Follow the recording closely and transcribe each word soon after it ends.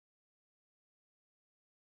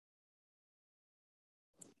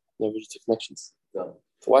No visual connections. No.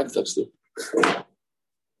 Why did actually?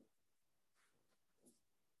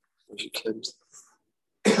 She claims.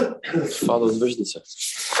 Father was vision, sir.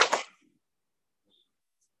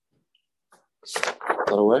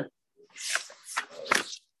 Not aware?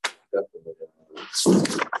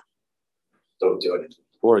 Don't do anything.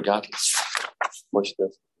 Or regardless. Much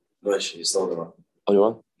does. No, she's not the one. Oh, you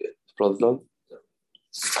want? Yeah. Brother's done? Yeah.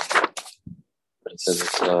 But it says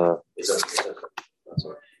it's That's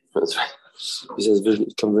right. That's right. He says vision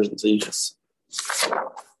conversion to Yichus.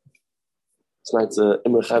 Tonight's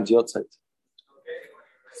Imre Chaim's Yotzeit.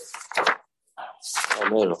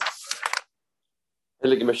 Amero.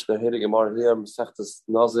 Heilige Mishnah, Heilige Gemara here, Masechtas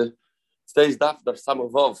Nazir. Today's Daf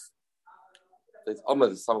Samavov. Today's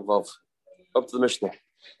Amad Samavov. Up to the Mishnah.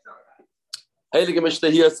 Heilige Mishnah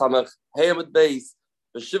here, Samach. Heilig Beis.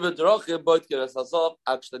 Beshiva Drachim Boitker as Azov.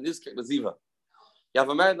 Actually, this Ziva. You have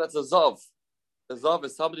a man that's a Zav. A Zav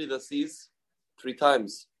is somebody that sees 3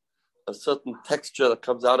 times a certain texture that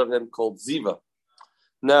comes out of him called Ziva.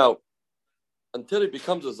 Now, until he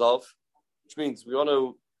becomes a Zav, which means we want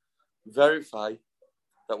to verify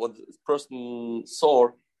that what this person saw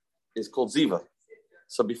is called Ziva.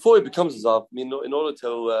 So before he becomes a Zav, in order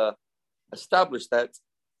to establish that,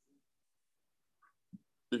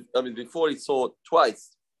 before he saw it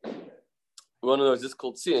twice, we want to know is this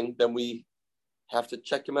called seeing, then we have to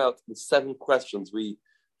check him out in 7 questions. We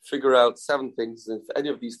figure out 7 things. If any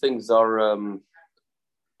of these things are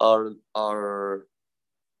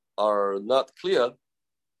not clear,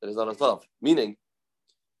 then it's not a Zav. Meaning,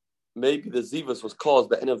 maybe the Zivas was caused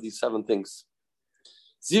by any of these 7 things.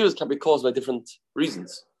 Zivas can be caused by different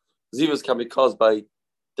reasons. Zivas can be caused by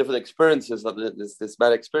different experiences that this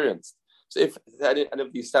man experienced. So if any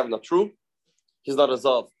of these 7 are true, he's not a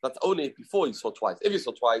Zav. That's only before he saw twice. If he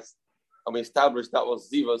saw twice, and we established that was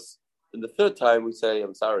Zivas, then the 3rd time we say,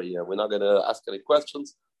 I'm sorry, we're not going to ask any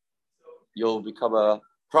questions. You'll become a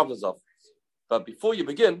proper Zav. But before you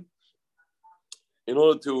begin, in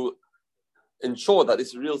order to ensure that this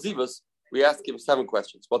is real Zivas, we ask him 7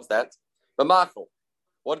 questions. What's that? B'machal.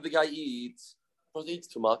 What did the guy eat? He eats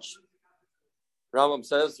too much. Rambam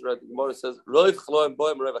says, the Gemara says,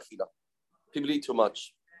 people eat too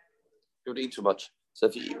much. People eat too much. So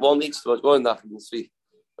if one eats too much,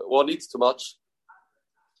 one eats too much,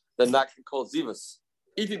 then that can cause Zivas.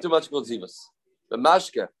 Eating too much causes Zivas. The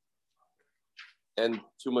mashke and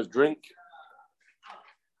too much drink.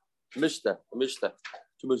 Mishta,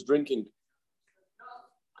 too much drinking.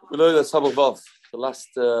 We learn that Samavav, the last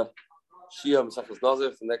Shia Masechtas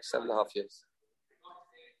Nazir for the next 7.5 years.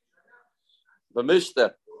 The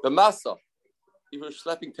Mishta, the Masa, he was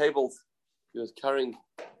schlepping tables, he was carrying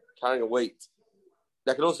a weight.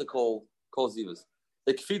 That can also cause Zivas.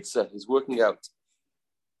 The Kfitza is workout.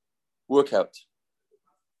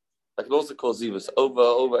 That can also cause Zivas.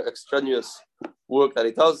 Over extraneous work that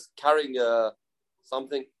he does, carrying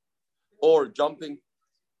something, or jumping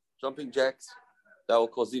jacks, that will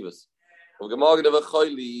cause Zivas.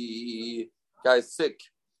 The guy is sick.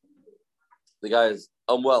 The guy is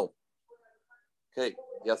unwell. Okay,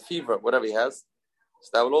 he has fever, whatever he has. So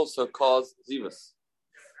that will also cause Zivas.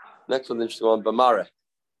 Next one, interesting one, Bamara.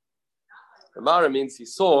 Bamara means he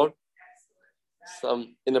saw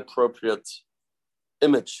some inappropriate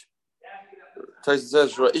image. Tyson says,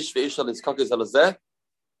 that's what he saw.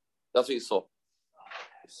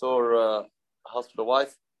 He saw a husband and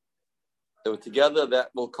wife. They were together.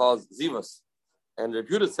 That will cause Zivas. And the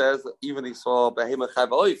reputer says that even he saw Behema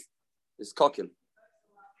Chayv is kokin.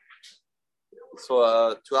 He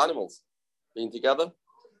saw 2 animals being together.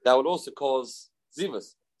 That would also cause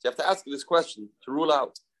Zivas. So you have to ask this question to rule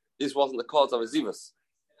out this wasn't the cause of a Zivas.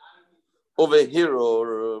 Over here,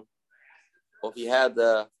 or if he had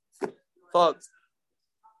thoughts,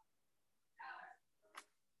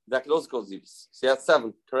 that could also cause Zivas. So he had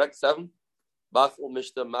 7, correct? 7? Bachel,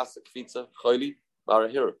 Mishta, Masa, Kvitza, Choyli,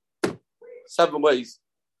 Marahira. 7 ways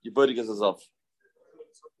you burning as a Zav.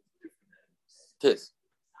 It is.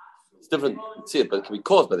 It's different. You see it, but it can be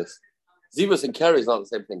caused by this. Zivas and Kerry is not the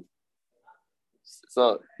same thing. It's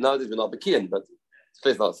not, nowadays we're not Bekian, but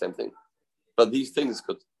it's not the same thing. But these things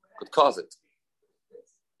could cause it.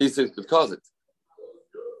 These things could cause it.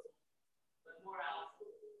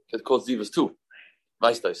 Could cause Zivas too.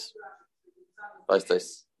 Weiss. But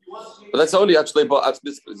that's only actually about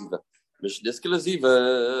Mishdiskele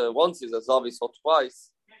Ziva. Once he's a Zavi saw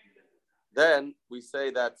twice, then we say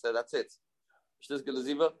that that's it. Mishdiskele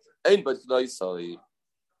Ziva ain't but nice, so you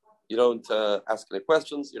don't ask any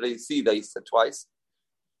questions. You already see that he said twice.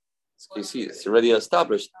 So you see it's already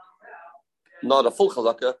established. Not a full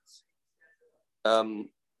chazaka.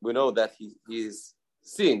 We know that he is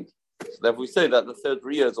seeing. So if we say that the third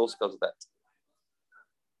Riyah is also because of that.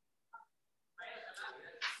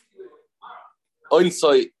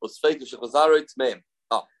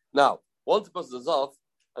 Now, once the person is off,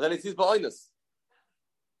 and then he sees Ba'oinus.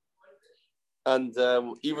 And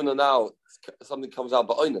even though now something comes out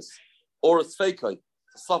Ba'oinus, or it's fakei,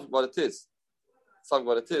 it's something what it is. Something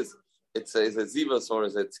what it is. Is it Zivas or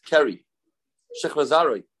is it Kerry? Shech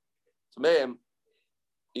Razari. To me,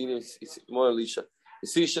 you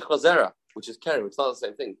see Shech Razera, which is Kerry, it's not the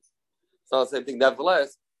same thing. It's not the same thing.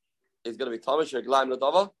 Nevertheless, it's going to be Thomas or Glaim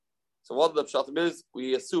Ladava. So what the pshatim is,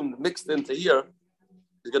 we assume mixed into here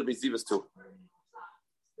is going to be Zivas too.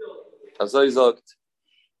 So he's sagt,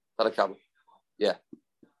 Tarakama. Yeah.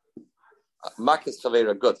 Makis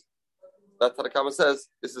Chavera, good. That Tarakama says,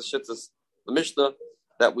 this is Shittas, the Mishnah,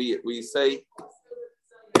 that we say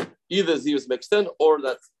either Zivas mixed in or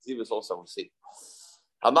that Zivas also we see.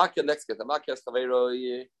 Amakia next get. Amakia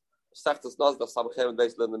Chavera, Seftas Nazir, Samachem, and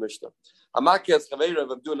basically in the Mishnah. Amakia Chavera, if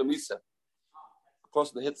I'm doing a Misa. A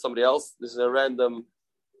person hits somebody else, this is a random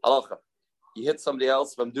halacha. You hit somebody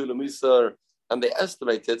else, if I'm doing a Misa, and they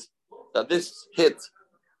estimated that this hit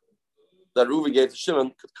that Reuven gave to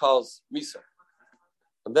Shimon could cause Misa.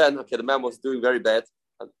 And then, the man was doing very bad,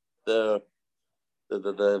 and the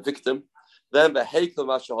victim, then the Heikel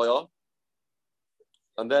Mashahoya,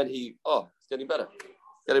 and then it's getting better.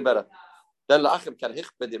 Then La'achim can hich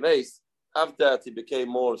b'dimeis, after that he became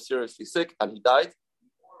more seriously sick, and he died.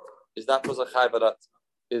 Is that person chayv? That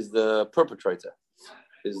is the perpetrator,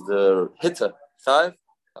 is the hitter chayv?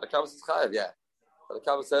 Tarakama says chayv, yeah.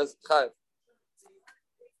 Tarakama says chayv.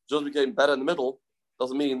 Just became better in the middle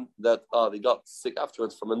doesn't mean that they got sick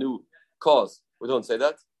afterwards from a new cause. We don't say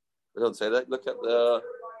that. Look at the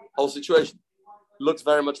whole situation. It looks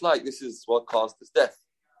very much like this is what caused his death.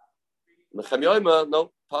 Nechem Yoima,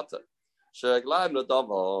 no, Pata. Shereglaim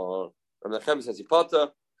Ladava. And Nechem says he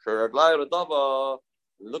Pata. Shereglaim Ladava.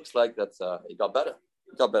 It looks like that he got better.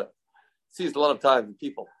 Sees a lot of times in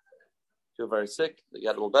people feel very sick, they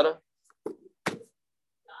get a little better,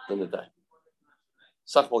 then they die.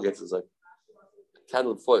 Sachmal gets his like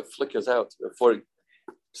candle before it flickers out before it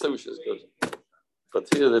extinguishes good. But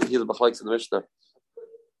here's the Bachlaiks in the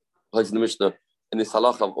Mishnah. In this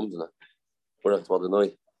halacha of Umdana. We're not about the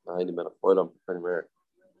night.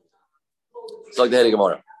 It's like the Heilige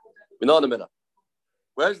Gemara. We know in the middle.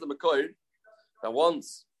 Where's the Mekoir? That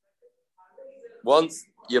once one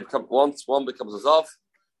becomes a Zav,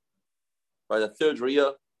 by the third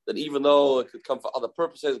Riyah, that even though it could come for other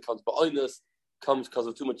purposes, it comes Ba'oinus, comes because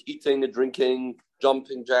of too much eating, drinking,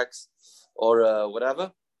 jumping jacks, or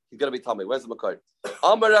whatever, he's going to be Tommy. Where's the Mekoir?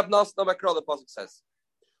 Amar Rab Nas no Makra, the Pasuk says.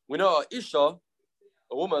 We know Isha,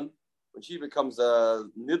 a woman, when she becomes a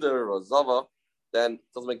Nidr or Zava, then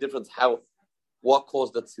it doesn't make difference what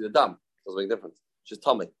caused that to see the dam. It doesn't make difference. She's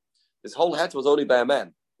Tommy. This whole het was only by a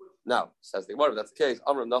man. Now, says the Gemara, if that's the case,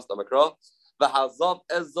 Amram Nasna Makra, V'hazav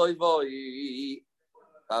ezoivoi.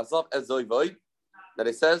 Then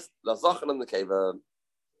it says, La Zachar in the Keva.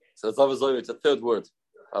 So Zav ezoivoi, it's a third word.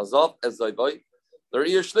 Hazav ezoivoi. The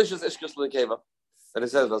Riyah Shlish is Ishkish in the Keva. And it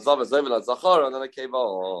says, La Zav ezoivoi, La Zachar, and then a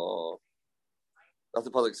Keva. That's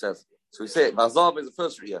the Pasuk says. So we say, Vazav is the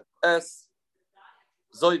first Riyah.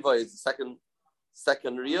 Zoivoi is the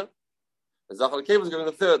second Riyah. The Zachar Keva is going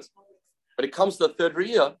to the third. When it comes to the third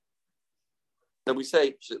Riyah, then we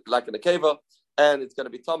say, like in the Keva, and it's going to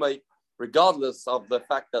be Tamei, regardless of the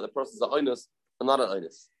fact that the person is an Oinus or not an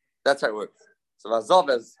Oinus. That's how it works. So Vazav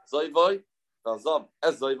as Zoivoi, Vazav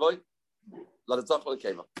as Zoivoi, La Zachar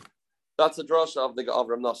Keva. That's a drasha of the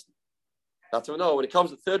Ram Nashna. That's what we know. When it comes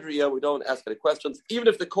to third Riyah, we don't ask any questions. Even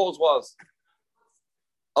if the cause was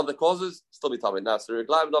other causes, still be Tamei. Nazir. It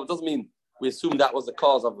doesn't mean we assume that was the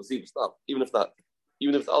cause of Zivus. No, even if the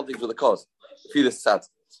other things were the cause. Feel this sad.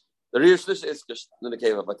 The real shlish is in the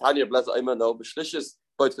cave of Tanya bless Ayman no, but shlish is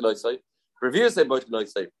both can I say. Revere say both can I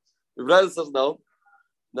say. The brother says no.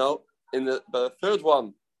 In the third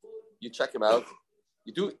one, you check him out.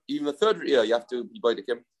 You do even the third year, you have to be both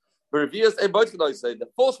him. But revere say both can I say. The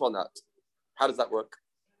fourth one out. How does that work?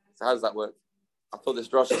 I thought this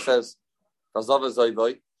drasha says Vazav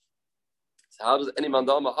Zayvai. So how does any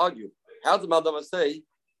mandama argue? How does mandama say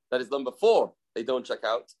that it's number 4? They don't check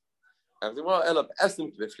out. And we learn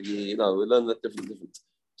that different.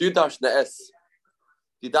 Do dash ne'es.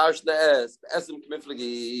 Die dash ne'es. Esem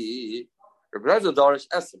k'miflagi. Rebrezo darish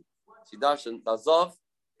esem. Si dashen vazav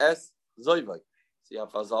es zoivai. So you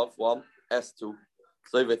have vazav 1, S2,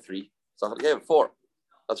 zoivai 3. So I gave 4.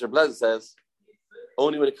 That's what Rebrezo says.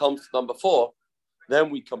 Only when it comes to number 4,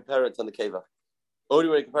 then we compare it to the keva. Only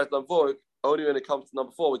when it comes to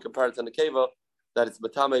number 4, we compare it to the keva. that it's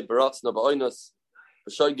Batame, Baratz, no Ba'oinus,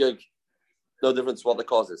 B'shoigig, no difference what the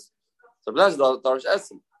cause is. So B'naz Darsh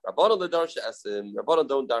Esim. Rabbanon the Darsh Esim, Rabbanon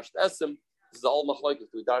don't Darsh Esim. This is all Machlokes, do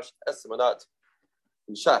we Darsh Esim or not?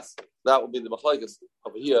 In Shas, that would be the Machlokes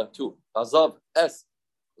over here too. Azav, Es,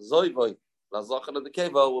 Zoivoy, Lazachar and the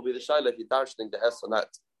Keva will be the Shaila if you Darshing the Es or not.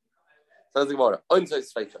 Says the Gemara, Oinzai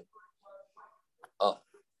Sveikon.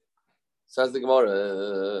 Says the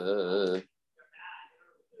Gemara,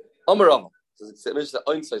 Amarava.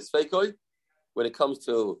 When it comes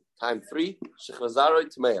to time 3, Shechvazaroi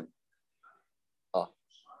Tmeim.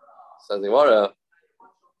 Says the Gemara,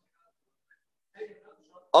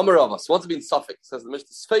 Amarava. So what's it mean suffix? Says the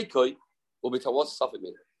Mishnah, Sveikoi will be told. What's suffix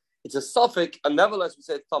mean? It's a suffix, and nevertheless we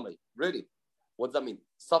say it's Tamei. Really? What does that mean?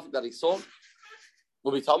 Suffix that he saw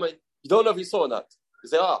will be Tamei. You don't know if he saw or not. You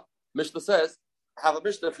say, Mishnah says, I have a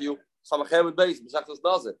Mishnah for you. Samachem with base, Mishachos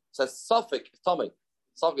Nazir. Says suffix Tamei.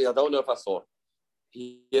 Suffix, I don't know if I saw.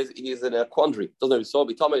 He is in a quandary. Doesn't know if he saw.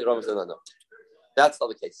 Be Tamei. Rava says no. That's not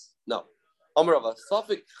the case. No. Amarava.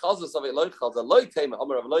 Suffix Chaza Suffix Loy Chaza Loy Tema.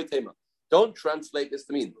 Amarava Loy Tema. Don't translate this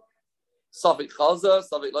to mean Suffix Chaza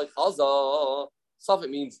Suffix Loy Chaza. Suffix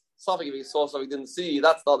means suffix if he saw something he didn't see.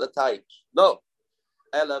 That's not the type. No.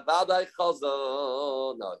 Ela Vadai Chaza.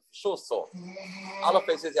 No. Sure saw. Other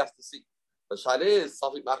places he has to see. The shaila is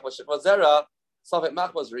Safik Machmas Shechvazera, Safik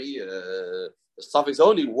Machmas Riyah. The suffix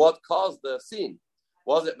only what caused the scene.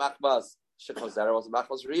 Was it Machmas Shechvazera? Was it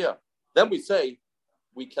Machmas Riyah? Then we say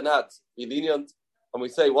we cannot be lenient, and we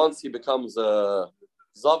say once he becomes a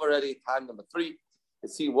Zav already, time number 3,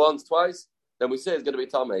 it's seen once, twice, then we say it's going to be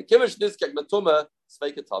Tameh. Kivish Niskek Natuma,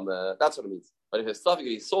 Sveika Tameh. That's what it means. But if it's Safik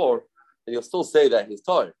he's sore, then you'll still say that he's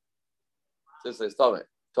tired. So it's Tameh.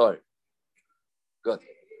 Tired. Good.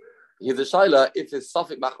 Here's the shaila: if it's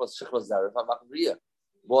Safik Machmas Shechvazera, if I'm Machmas Riyah,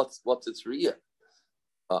 what's its Riyah?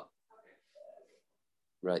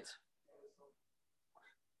 Right.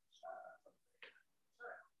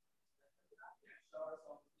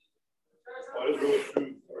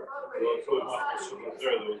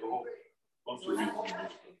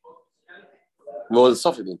 What does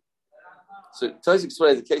Safik mean? So Tosis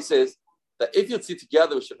explains the case is that if you'd see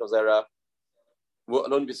together with Shechvazera,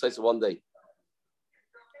 will only be said one day.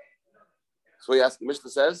 So he asked, the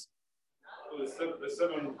Mishnah says, the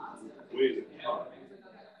 7 ways.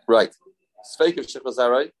 Right. Sveik of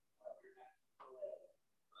Shechvazera.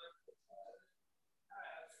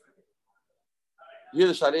 Here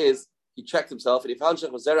the shad is, he checked himself and he found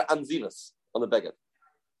Shechvazera and Zivas on the beggar.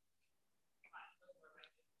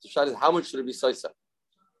 The shad is, how much should it be Soisa?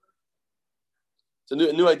 It's a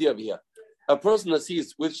new idea over here. A person that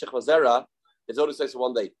sees with Shechvazera, it's only Soisa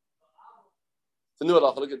one day. It's a new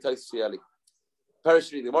halacha. Look at Tosis.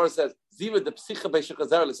 Parashri, the Gemara says, Ziva the psicha by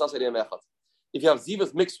Shechvazera l'sasei yom echad. If you have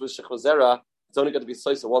Zivas mixed with Shechvazera, it's only going to be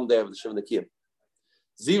Soisa one day of the Shiva Nekiyim.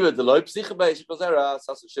 Ziva the loy psicha by Shechvazera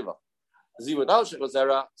sasei shiva. Ziva without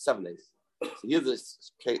Shechvazera 7 days. So here the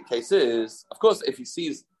case is, of course, if he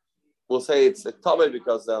sees, we'll say it's a Tameh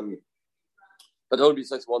because, but it only be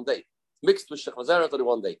Soisa one day. Mixed with Shechvazera, it's only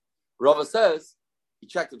one day. Rava says he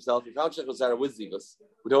checked himself. He found Shechvazera with Zivas.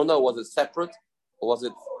 We don't know was it separate or was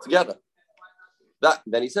it together.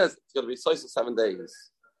 Then he says it's going to be Soisa 7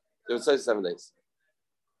 days. It was Soisa 7 days.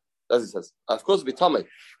 As he says, of course, it'll be Tameh.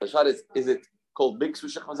 The shayla is it called mixed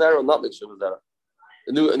with Shechvazera or not mixed with Shechvazera?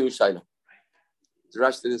 A new shayla. Is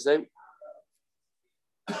Rashi the same?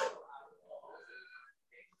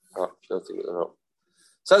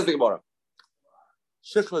 Says the Gemara.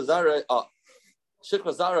 Shechvazera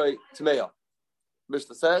Tameya.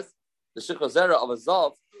 Mishnah says the Shechvazera of a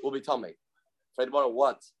Zav will be Tameh. Say the Gemara,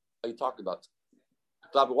 what are you talking about?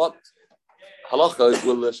 What halacha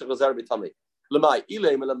will the Shechvazera be Tameh? Lemai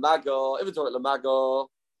ilay melamago. If it's a lamago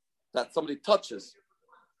that somebody touches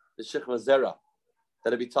the Shechvazera,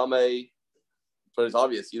 that it be Tameh. But it's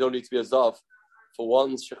obvious you don't need to be a Zav for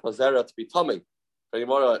one Shechvazera to be Tameh. Even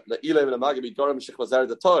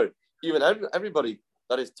everybody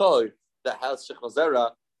that is Tor that has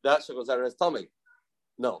Shechvazera, that Shechvazera is Tameh.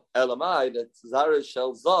 No, Elamai that Zara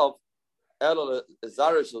shel Zav,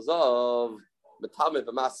 Zara shel Zav, Metame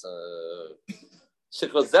v'masa.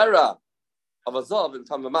 Shechvazera of a Zav in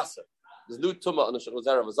Metame v'masa. There's no Tumah on the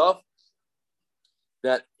Shechvazera of a Zav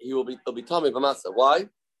that he'll be Tameh v'masa. Why?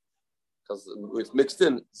 Because it's mixed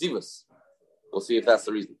in Zivas. We'll see if that's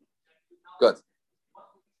the reason. Good.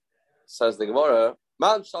 Says the Gemara,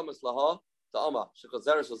 Man Shamas Laha, Ta'ama,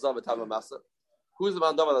 Shechvazera shel Zav Metame v'masa. Who's the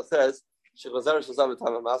man Dama that says Shechvazera shel Zav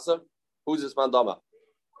Metame v'masa? Who's this man Dama?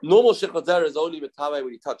 Normal Shechvazera is only Metame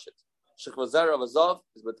when you touch it. Shechvazera of a Zav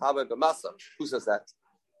is Metame v'masa. Who says that?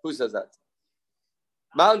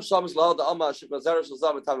 Man Shams La the Amma Shikla Zara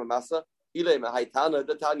Shazam Tama Masa. Ile Mahaitana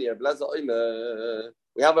the Tanya Blaza Oime.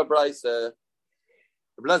 We have a Bryce. The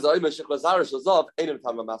Blaza Oime Shikla Zara Shazam ain't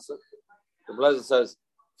Tama Masa. The Blaza says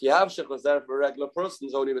if you have Shikla Zara for a regular person,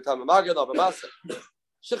 it's only Tama Maga, not Masa.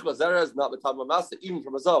 Shikla Zara is not Tama Masa, even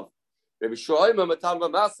from Azov. Rabbi Shua Tama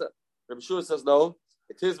Masa. Rabbi Shua says no,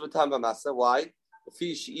 it is Tama Masa. Why?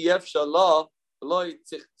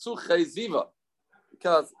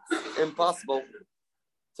 Because it's impossible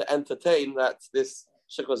to entertain that this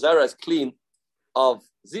Shikla Zara is clean of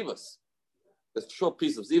Zivas. This short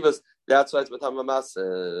piece of Zivas, that's why it's Matama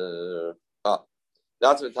Masa.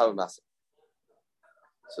 That's Matama Masa.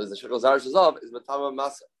 So the Shikla Zara Shazov is Matama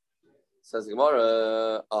Masa. Says the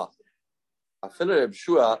Gemara, I feel Reb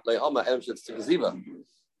Shua, like Amma, Em should stick a Ziva.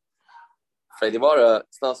 Freddy Mara,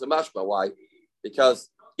 it's not so much, but why?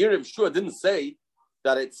 Because Reb Shua didn't say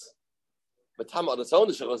that it's Matama on its own,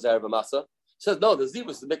 the Shikla Zara Masa. He says, no, the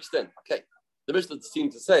Ziva is mixed in. Okay. The Mishnah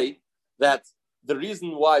seemed to say that the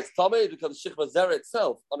reason why it's Tame is because the Shikla Zara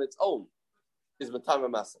itself on its own is Matama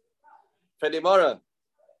Masa. Freddy Mara,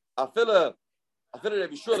 I feel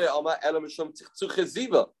Reb Shua, Amma, Elam Shum Tichtuche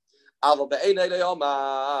Ziva. So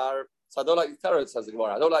I don't like the terror, says the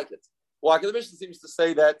Gemara. I don't like it. Why? Because the Mishnah seems to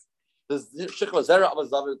say that the Shikla Zera of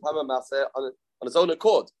Azavim Tama Masa on its own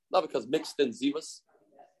accord, not because mixed in Zivas.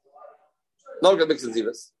 Not because mixed in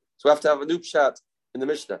Zivas. So we have to have a new pshat in the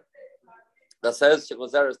Mishnah that says Shikla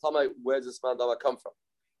Zera is Tama. Where does this man Tama come from?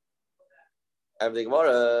 And the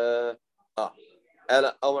Gemara,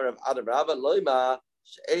 and Omer of Adam Rabba Loima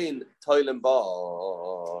Shein Toilim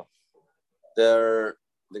Ba. The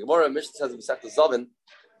Gemara Mishnah says in Masechta Zavin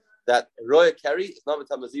that Roya Keri is not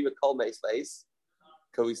Matama Ziva Kol Meis Leis.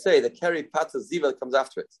 Because we say the Keri Pata Ziva comes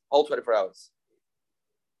after it, whole 24 hours.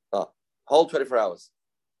 Whole 24 hours.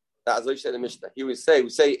 That's what you say in the Mishnah. Here we say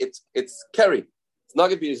it's Keri. It's not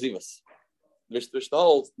going to be a Zivas. Mishnah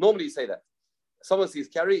holds. Normally you say that. If someone sees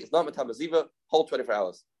Keri, it's not Matama Ziva, whole 24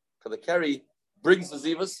 hours. Because the Keri brings the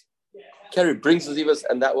Zivas. Keri brings the Zivas,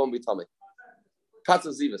 and that won't be Tomei. Pata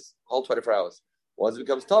Zivas, whole 24 hours. Once it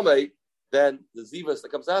becomes Tomei, then the Zivas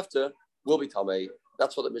that comes after will be Tomei.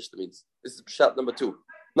 That's what the Mishnah means. This is Pshat number 2.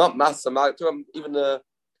 Not Masa Magtum, even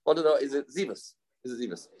want to know, is it Zivas? Is it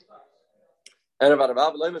Zivas? And about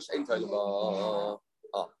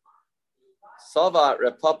Sava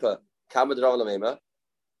Repapa Kamadra.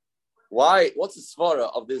 Why? What's the svara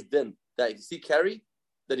of this din? That if you see Keri,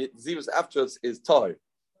 that Zivas afterwards is Tar.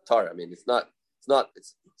 I mean, it's not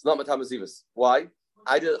Matama Zivas. Why?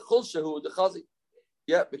 I did Chulshahu the Chazi.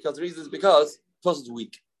 Yeah, because the reason is because the person's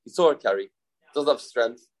weak. He saw it Keri, doesn't have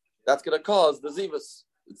strength. That's going to cause the Zivas.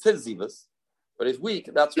 It's his Zivas, but he's weak.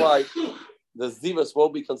 That's why the Zivas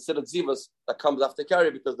won't be considered Zivas that comes after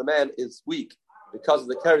Keri because the man is weak because of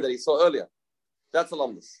the Keri that he saw earlier. That's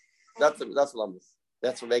alumnus. That's alumnus.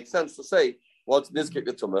 That's what makes sense to say. What's this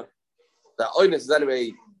Kikatuma? The Oinus is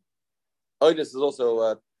anyway. Oinus is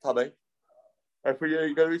also Tabe. And for you,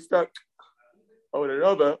 you're going to be stuck. Oh,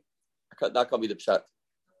 another. That can't be the pshat.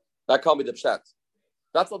 That can't be the pshat.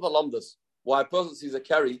 That's not the lamdas. Why a person sees a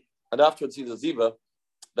Keri and afterwards sees a Ziva,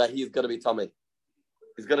 that he's going to be Tomei.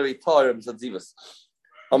 He's going to be Torah and Zivas.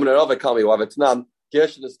 I'm going to call me. You have a Tanan,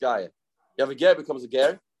 Gersh in this guy. You have a Ger becomes a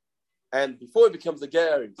Ger, and before he becomes a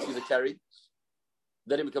Ger, he sees a Keri.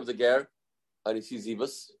 Then he becomes a Ger, and he sees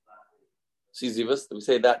Zivas. And we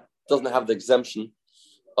say that doesn't have the exemption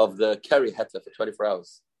of the Keri Heta for 24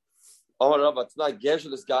 hours. He's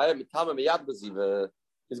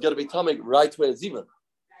going to be Tomei right where Ziva.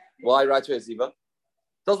 Why right where Ziva?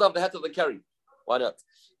 Doesn't have the Heta of the Keri. Why not?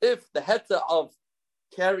 If the Heta of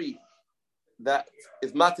Keri that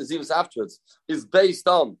is Mata Zivas afterwards is based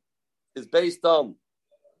on the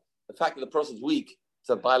fact that the person's weak, it's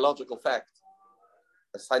a biological fact,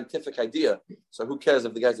 a scientific idea. So who cares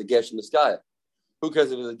if the guy's a Gersh in the sky? Who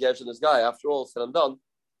cares if he's a Gersh in the sky? After all said and done,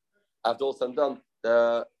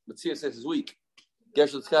 the Matzir says he's weak.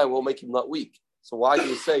 Gersh in the sky won't make him not weak. So why do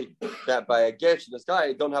you say that by a Gersh in the sky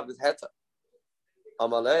you don't have this Heta?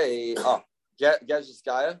 Amalei, Gersh in the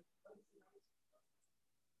sky.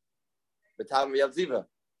 The time we have Ziva.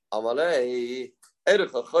 Amalei, the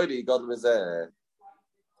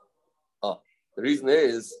reason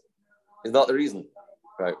is not the reason.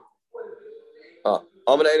 Right.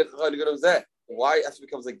 Why it actually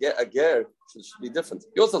becomes a ger should be different.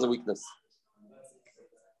 He also has a weakness.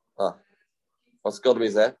 What's got to be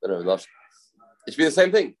there? I don't know. It should be the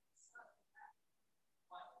same thing.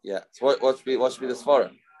 Yeah. So what should be the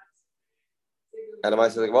svara? And I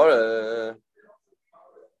say the Gemara.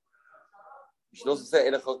 You should also say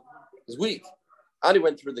Enachot is weak. And he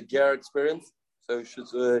went through the ger experience, so you should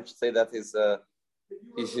say that his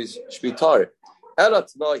He says shbitar.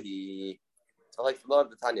 Elat nohi. I like the law of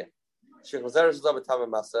the Tanya. Sheikh Nazer Shazav at Tamar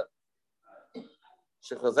Masa.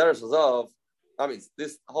 Sheikh Nazer Shazav. I mean,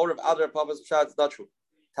 this whole of other prophets is not true.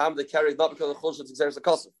 Tam they carry not because of Chulshat Exeris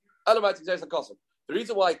Akosim. Elamite Exeris Akosim. The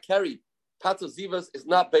reason why I carry Patos Zivas is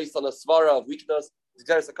not based on a svara of weakness.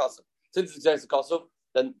 Exeris Akosim. Since it's Exeris Akosim,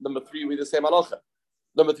 then number 3 will be the same halacha.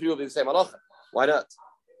 Number 3 will be the same halacha. Why not?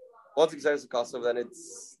 Once Exeris Akosim, then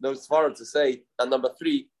it's no svara to say that number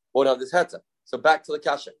 3 won't have this heta. So back to the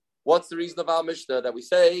kasha. What's the reason of our Mishnah that we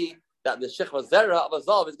say that the Shechva Zera of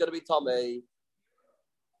Azav is going to be Tamei?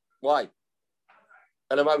 Why?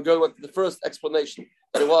 And I'm going with the first explanation.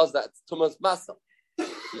 That it was that Tumas Masa.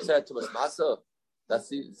 We said Tumas Masa.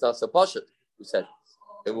 That's not so poshut. We said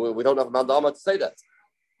we don't have a mandama to say that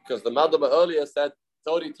because the mandama earlier said it's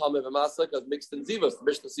only Tamei Masa because mixed in Zivas. The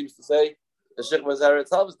Mishnah seems to say the Shechva Zera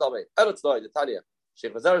itself is Tamei. And it's not the Tanya.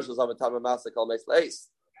 Shechva Zera was on the Tamei Masa called Meis Leis.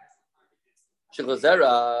 Shechva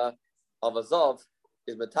Zera of Azav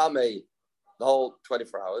is Metame the whole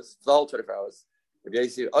 24 hours. The whole 24 hours. If you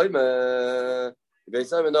see Oime,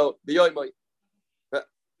 no, the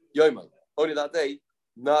Yoimai. Only that day,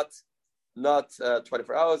 not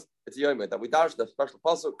 24 hours. It's a Yoimai that we dash the special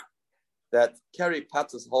pasuk that carry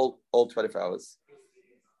Patas whole all 24 hours.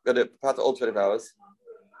 Got to Pat all 24 hours,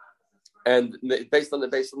 and based on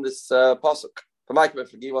this pasuk. For Mike,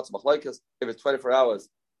 what's machlokes? If it's 24 hours,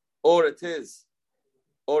 or it is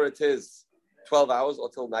 12 hours or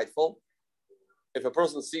till nightfall. If a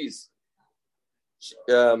person sees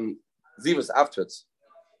zivas afterwards,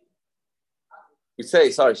 we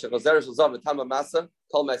say, sorry, Shech Nazer Shazav at Tamar Masa,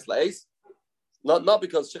 Kol Meis Leis, not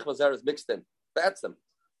because Shech Nazer is mixed in. Be'etzem.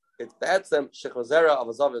 It's Be'etzem, Shech Nazer of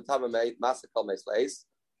Azav at Tamar Masa, Kol Meis Leis.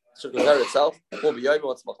 Shech Nazer itself, will be Yoim,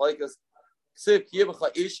 what's machlokes. Ksiv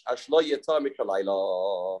Kiyebecha Ish, Ashlo Yetar Mikra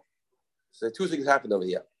Laila. So 2 things happen over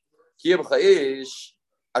here. Kiyebecha Ish,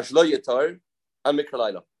 Ashlo Yetar, and Mikra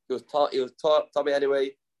Laila. He was taught me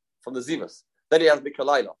anyway from the Zivas. Then he has Mikra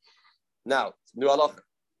Laila. Now, it's new halacha.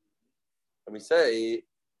 And we say,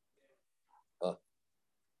 so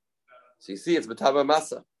you see, it's B'Tama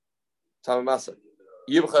Masa. Tama Masa.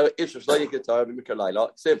 Yibcha Ish Ashlo Yetar, Mikra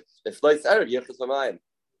Laila. Ksiv, if Lois Erev, Yechus Mamayim.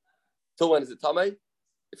 Till when is it Tamei?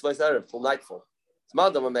 If Lois Erev, till nightfall. It's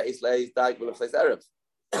Madam Me'is Leis, Daik, when Lois Erev.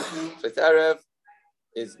 Lois Erev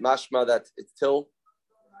is mashma that it's till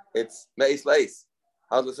it's Me'is Leis.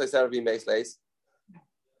 How does Lois Erev be Me'is Leis?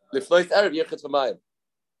 Liflois Erev Yechitz V'mayim.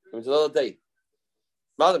 It's another day.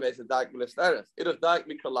 Madam Me'is Daik Lois Erev. It is Daik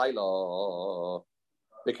Mikalayla.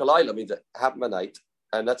 Mikalayla means it happened at night,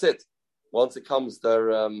 and that's it. Once it comes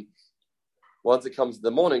the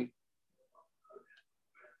morning,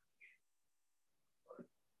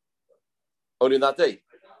 only that day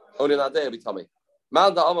it'll be tummy.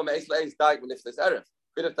 Man da Amma Me'is Leis Daik Liflois Erev.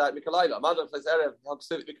 Bit of Daik Mikalayla. Madam Liflois Erev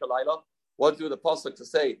Haksiv Mikalayla. What do the pasuk to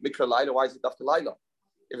say Mikra Laila? Why is it after Laila?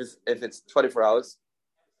 If it's 24 hours,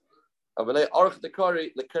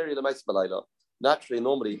 naturally,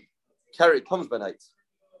 normally, carry comes by night.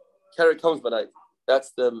 Carry comes by night.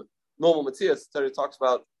 That's the normal Matthias. Terry talks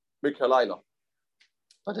about Mikra Laila,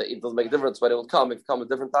 but it doesn't make a difference when it will come. If it comes at a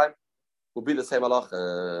different time, it will be the same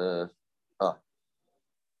halach.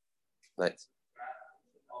 Right.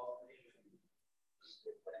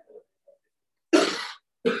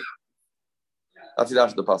 That's the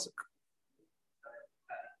dash of the pasuk.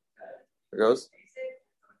 It goes.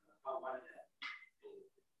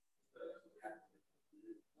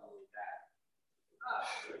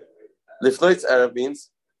 Lifloitz Erev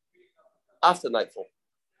means after nightfall.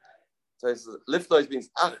 So Lifloitz means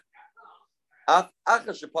Acha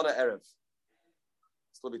Shepana Erev.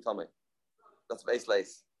 Still be Tomei. That's base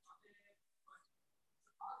lace.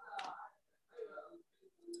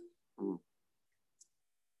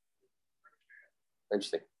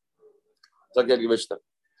 Interesting. So again, Mishnah.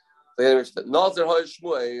 Nazir Hoy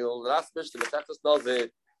Shmuel. The last Mishnah, the Tefes Nazir.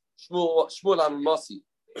 Shmuel HaMasi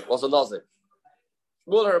was a Nazir.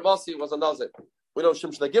 Shmuel HaMasi was a Nazir. We know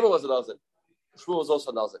Shimshon Gimel was a Nazir. Shmuel was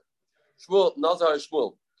also a Nazir. Shmuel Nazir Hoy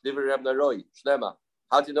Shmuel. Divrei Reb Naroi Shnema.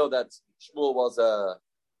 How do you know that Shmuel was a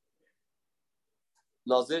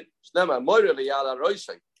Nazir? Shnema Moira Liyala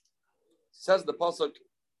Roishay. Says the pasuk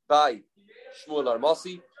by Shmuel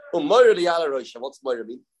HaMasi. Moira Liyala Roishay. What's Moira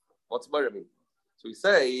mean? What's Moira mean? So we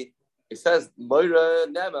say, it says Moira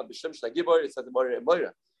Nema B'Shimshon Gibor. It says Moira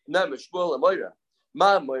Nema Shmuel Moira.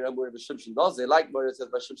 Ma Moira Moira B'Shimshon Nazir. Like Moira says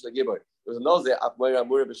B'Shimshon Gibor. It was a Nazir af Moira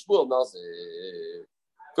Moira B'Shmuel Nazir.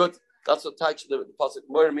 Good. That's what touched the pasuk.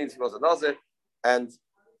 Moira means he was a Nazir, and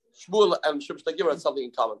Shmuel and Shimshon Gibor had something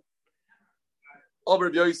in common. Over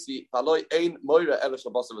Yosi Paloi Ein Moira Elish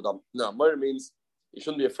Labasa V'Dam. No, Moira means You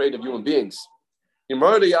shouldn't be afraid of human beings.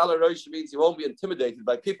 Imorally ala rosh means you won't be intimidated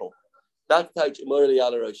by people. That's like imorally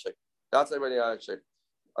ala rosh. That's imorally ala rosh.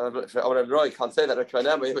 I can't say that.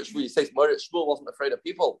 You say Shmuel wasn't afraid of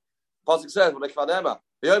people. Pasuk says, "When Ekvanema,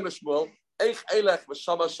 V'yom Shmuel, Eich Elech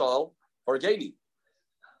V'Shama Shal Orgeni."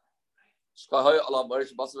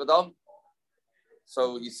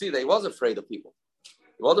 So you see, that he was afraid of people.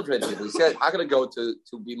 He was afraid of people. He said, "I'm going to go to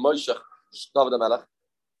be Moshe David Melech.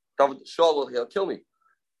 David Shaul he'll kill me."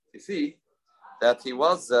 You see that he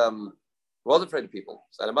was afraid of people.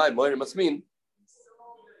 So Moira must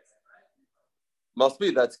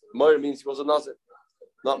be that Moira means he was a Nazir,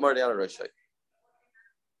 not Moira the Rosh.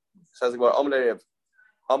 Says about Amre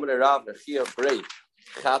Rav Nechia Brei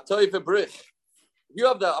Chatoy Vebrich. You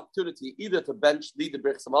have the opportunity either to lead the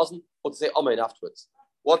Brich Samazon or to say Amen afterwards.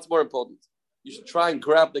 What's more important? You should try and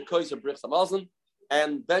grab the Kois of Brich Samazon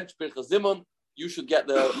and bench Brich Zimon. You should get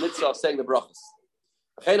the mitzvah of saying the brachas.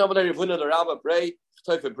 Remember the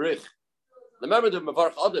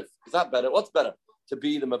Mavarch Adif. Is that better? What's better? To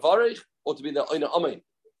be the Mavarich or to be the Oina Amen?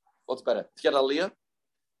 What's better? To get Aliyah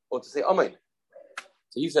or to say Amen?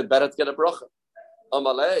 So he said better to get a bracha.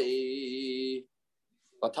 Amalei.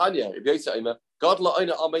 Batanya, if you say God la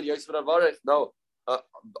Oina Amen, Yosef Mavarich. No.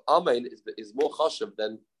 Amen is more chashuv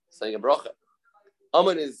than saying a bracha.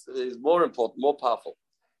 Amen is more important, more powerful.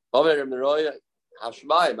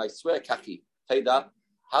 I swear, Kaki, say that.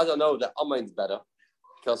 How do I know that Amen's better?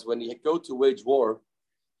 Because when you go to wage war,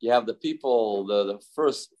 you have the people, the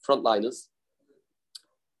first frontliners,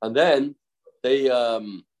 and then they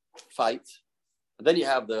fight, and then you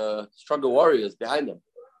have the stronger warriors behind them.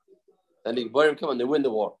 Then the Geburim come and they win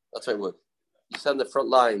the war. That's how it works. You send the front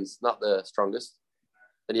lines, not the strongest.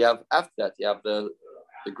 Then you have, after that, you have the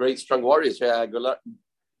great strong warriors.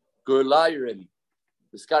 Gurlayrim.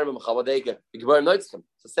 The Geburim notes them.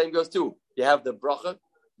 The same goes too. You have the bracha,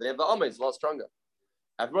 then you have the Amen. It's a lot stronger.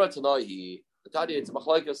 I've brought to know the Tadi. It's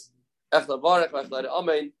machlokes.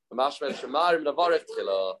 Amen.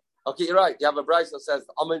 Okay, you're right. You have a brayso that says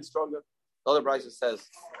the Amen is stronger. The other brayso says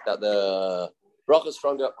that the bracha is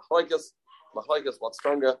stronger. Machlokes, what's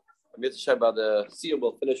stronger? I'm here to share about the Siyum.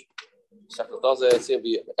 We'll finish. Shachar Daze. Siyum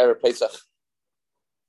be Erev Pesach.